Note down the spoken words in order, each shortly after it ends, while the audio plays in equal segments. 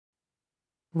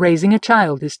Raising a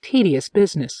child is tedious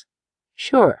business.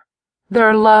 Sure, there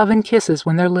are love and kisses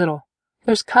when they're little.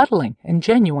 There's cuddling and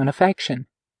genuine affection.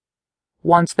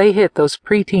 Once they hit those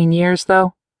preteen years,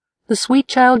 though, the sweet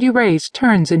child you raise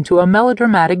turns into a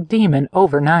melodramatic demon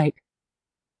overnight.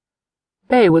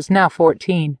 Bay was now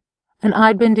 14, and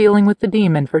I'd been dealing with the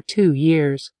demon for 2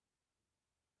 years.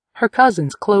 Her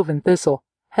cousins, Clove and Thistle,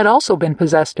 had also been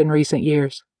possessed in recent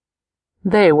years.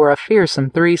 They were a fearsome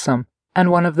threesome, and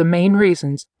one of the main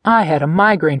reasons I had a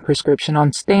migraine prescription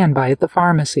on standby at the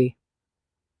pharmacy.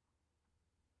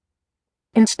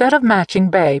 Instead of matching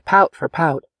Bay pout for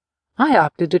pout, I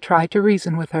opted to try to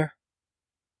reason with her.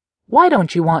 Why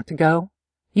don't you want to go?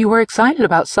 You were excited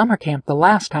about summer camp the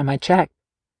last time I checked.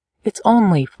 It's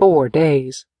only 4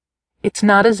 days. It's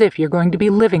not as if you're going to be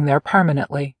living there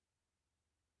permanently.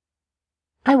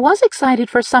 I was excited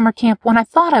for summer camp when I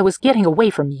thought I was getting away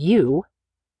from you,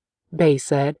 Bay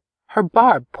said, her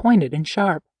barb pointed and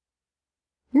sharp.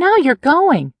 Now you're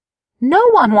going. No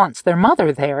one wants their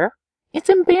mother there. It's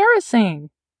embarrassing.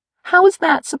 How is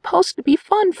that supposed to be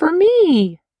fun for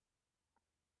me?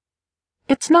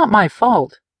 It's not my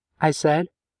fault, I said.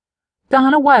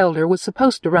 Donna Wilder was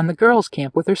supposed to run the girls'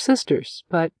 camp with her sisters,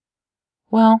 but,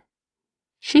 well,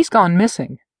 she's gone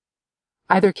missing.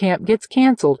 Either camp gets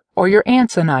canceled or your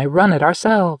aunts and I run it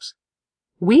ourselves.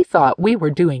 We thought we were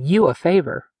doing you a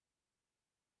favor.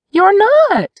 You're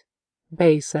not,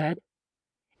 Bay said.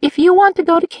 If you want to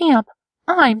go to camp,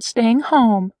 I'm staying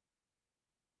home.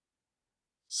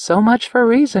 So much for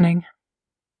reasoning.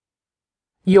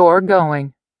 You're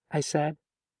going, I said.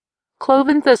 Clove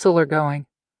and Thistle are going.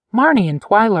 Marnie and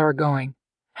Twyla are going.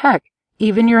 Heck,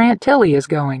 even your Aunt Tilly is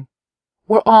going.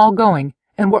 We're all going,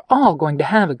 and we're all going to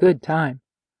have a good time.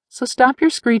 So stop your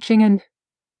screeching and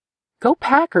go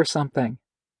pack or something.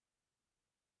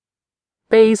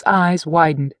 Bay's eyes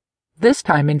widened, this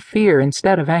time in fear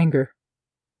instead of anger.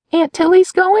 Aunt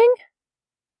Tilly's going?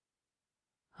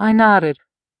 I nodded.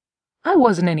 I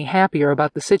wasn't any happier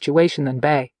about the situation than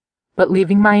Bay, but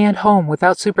leaving my aunt home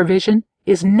without supervision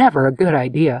is never a good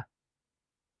idea.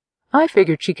 I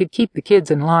figured she could keep the kids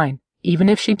in line, even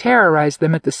if she terrorized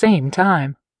them at the same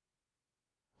time.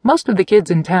 Most of the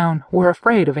kids in town were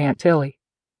afraid of Aunt Tilly.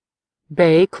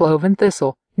 Bay, Clove, and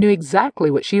Thistle knew exactly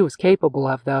what she was capable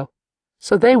of, though,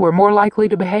 so they were more likely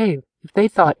to behave if they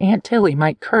thought Aunt Tilly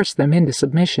might curse them into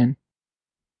submission.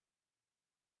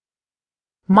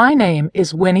 My name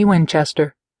is Winnie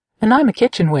Winchester, and I'm a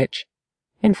kitchen witch.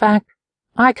 In fact,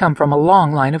 I come from a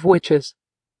long line of witches.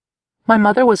 My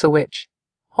mother was a witch,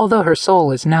 although her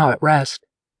soul is now at rest.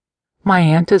 My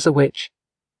aunt is a witch,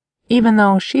 even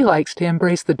though she likes to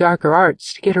embrace the darker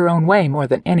arts to get her own way more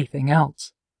than anything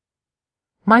else.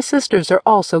 My sisters are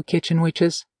also kitchen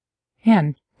witches,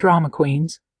 and drama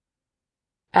queens.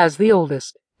 As the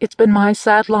oldest, it's been my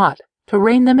sad lot to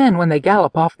rein them in when they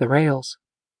gallop off the rails.